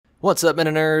What's up,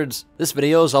 MetaNerdz? This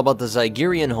video is all about the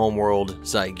Zygerrian homeworld,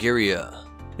 Zygerria.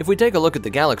 If we take a look at the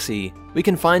galaxy, we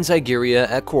can find Zygerria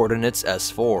at coordinates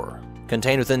S4.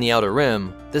 Contained within the Outer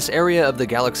Rim, this area of the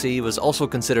galaxy was also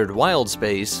considered wild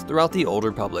space throughout the Old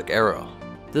Republic era.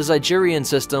 The Zygerrian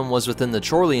system was within the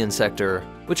Chorlian sector,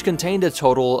 which contained a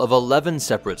total of 11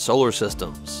 separate solar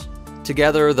systems.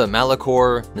 Together, the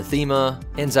Malachor, Nthema,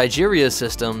 and Zygerria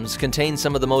systems contain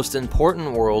some of the most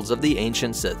important worlds of the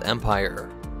ancient Sith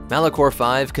Empire. Malachor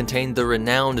V contained the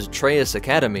renowned Traius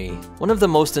Academy, one of the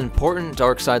most important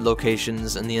darkside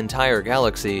locations in the entire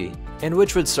galaxy, and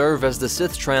which would serve as the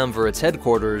Sith Triumvirate's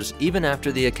headquarters even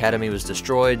after the Academy was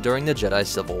destroyed during the Jedi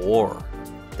Civil War.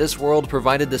 This world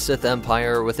provided the Sith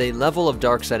Empire with a level of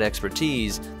darkside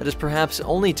expertise that is perhaps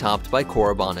only topped by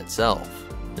Korriban itself.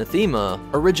 Nthema,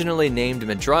 originally named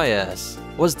Midraias,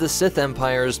 was the Sith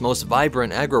Empire's most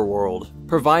vibrant agri-world,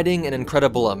 providing an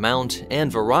incredible amount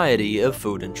and variety of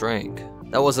food and drink.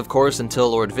 That was of course until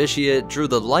Lord Vitiate drew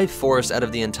the life force out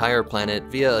of the entire planet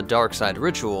via a darkside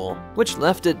ritual, which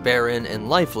left it barren and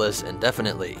lifeless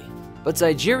indefinitely. But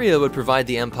Zygerria would provide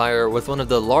the Empire with one of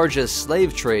the largest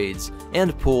slave trades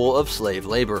and pool of slave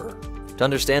labor. To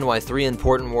understand why three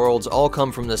important worlds all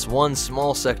come from this one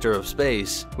small sector of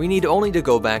space, we need only to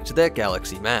go back to that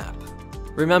galaxy map.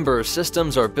 Remember,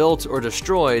 systems are built or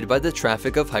destroyed by the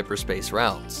traffic of hyperspace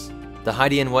routes. The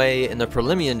Hydian Way and the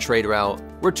Prelimian trade route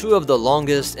were two of the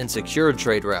longest and secured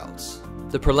trade routes.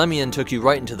 The Prelimian took you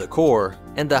right into the core,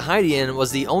 and the Hydian was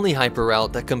the only hyper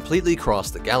route that completely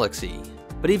crossed the galaxy.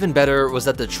 But even better was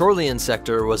that the Chorlian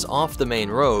sector was off the main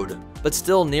road, but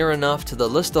still near enough to the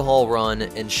Listahall Run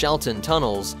and Shalton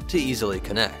tunnels to easily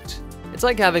connect. It's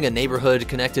like having a neighborhood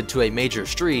connected to a major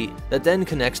street that then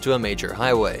connects to a major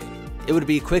highway. It would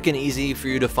be quick and easy for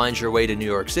you to find your way to New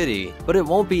York City, but it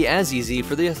won't be as easy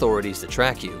for the authorities to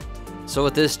track you. So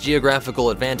with this geographical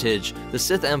advantage, the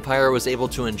Sith Empire was able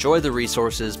to enjoy the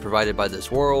resources provided by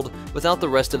this world without the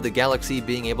rest of the galaxy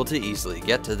being able to easily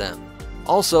get to them.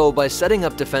 Also, by setting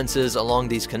up defenses along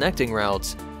these connecting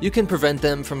routes, you can prevent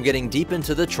them from getting deep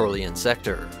into the Chorlian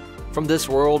sector. From this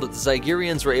world, the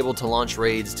Zygerrians were able to launch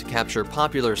raids to capture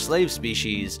popular slave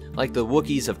species like the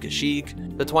Wookiees of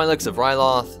Kashyyyk, the Twi'leks of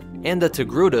Ryloth, and the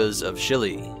Togrutas of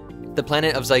Shilly. The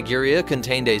planet of Zygerria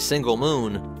contained a single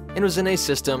moon, and was in a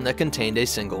system that contained a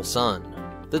single sun.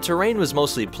 The terrain was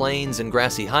mostly plains and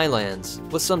grassy highlands,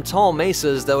 with some tall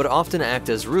mesas that would often act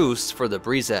as roosts for the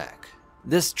Brezak.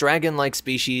 This dragon-like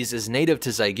species is native to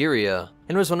Zygerria,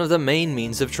 and was one of the main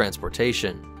means of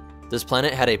transportation. This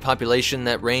planet had a population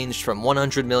that ranged from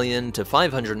 100 million to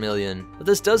 500 million, but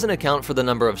this doesn't account for the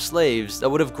number of slaves that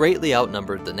would have greatly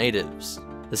outnumbered the natives.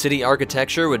 The city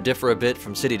architecture would differ a bit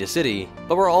from city to city,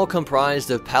 but were all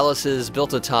comprised of palaces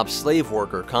built atop slave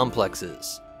worker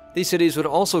complexes. These cities would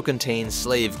also contain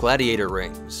slave gladiator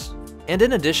rings. And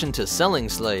in addition to selling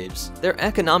slaves, their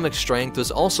economic strength was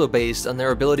also based on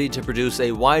their ability to produce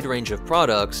a wide range of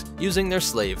products using their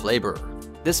slave labor.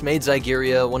 This made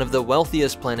Zygerria one of the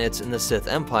wealthiest planets in the Sith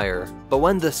Empire, but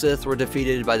when the Sith were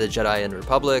defeated by the Jedi and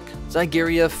Republic,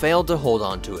 Zygerria failed to hold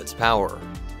on to its power.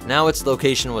 Now its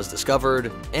location was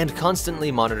discovered, and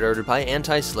constantly monitored by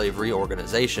anti-slavery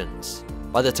organizations.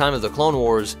 By the time of the Clone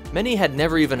Wars, many had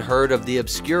never even heard of the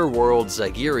obscure world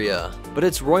Zygerria, but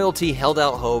its royalty held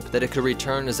out hope that it could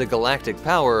return as a galactic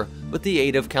power with the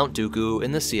aid of Count Dooku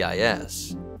in the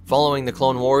CIS. Following the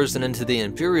Clone Wars and into the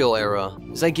Imperial era,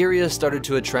 Zygerria started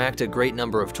to attract a great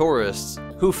number of tourists,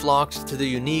 who flocked to the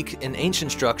unique and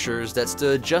ancient structures that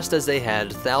stood just as they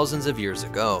had thousands of years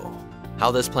ago.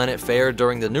 How this planet fared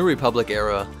during the New Republic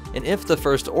era, and if the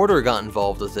First Order got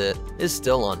involved with it, is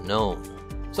still unknown.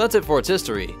 So that's it for its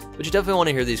history, but you definitely want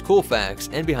to hear these cool facts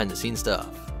and behind the scenes stuff.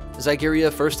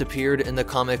 Zygerria first appeared in the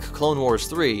comic Clone Wars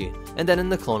 3, and then in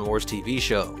the Clone Wars TV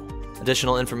show.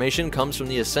 Additional information comes from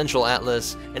the Essential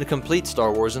Atlas and Complete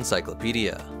Star Wars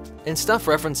Encyclopedia. And stuff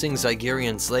referencing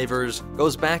Zygerrian slavers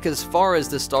goes back as far as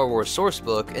the Star Wars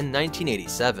sourcebook in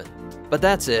 1987. But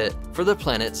that's it for the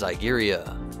planet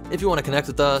Zygerria. If you want to connect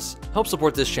with us, help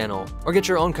support this channel, or get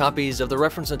your own copies of the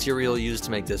reference material used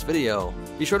to make this video,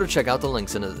 be sure to check out the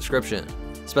links in the description.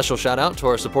 Special shout out to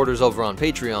our supporters over on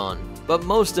Patreon, but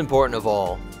most important of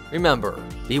all, remember,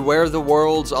 beware the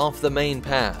worlds off the main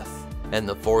path, and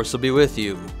the Force will be with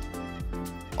you,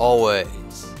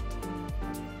 always.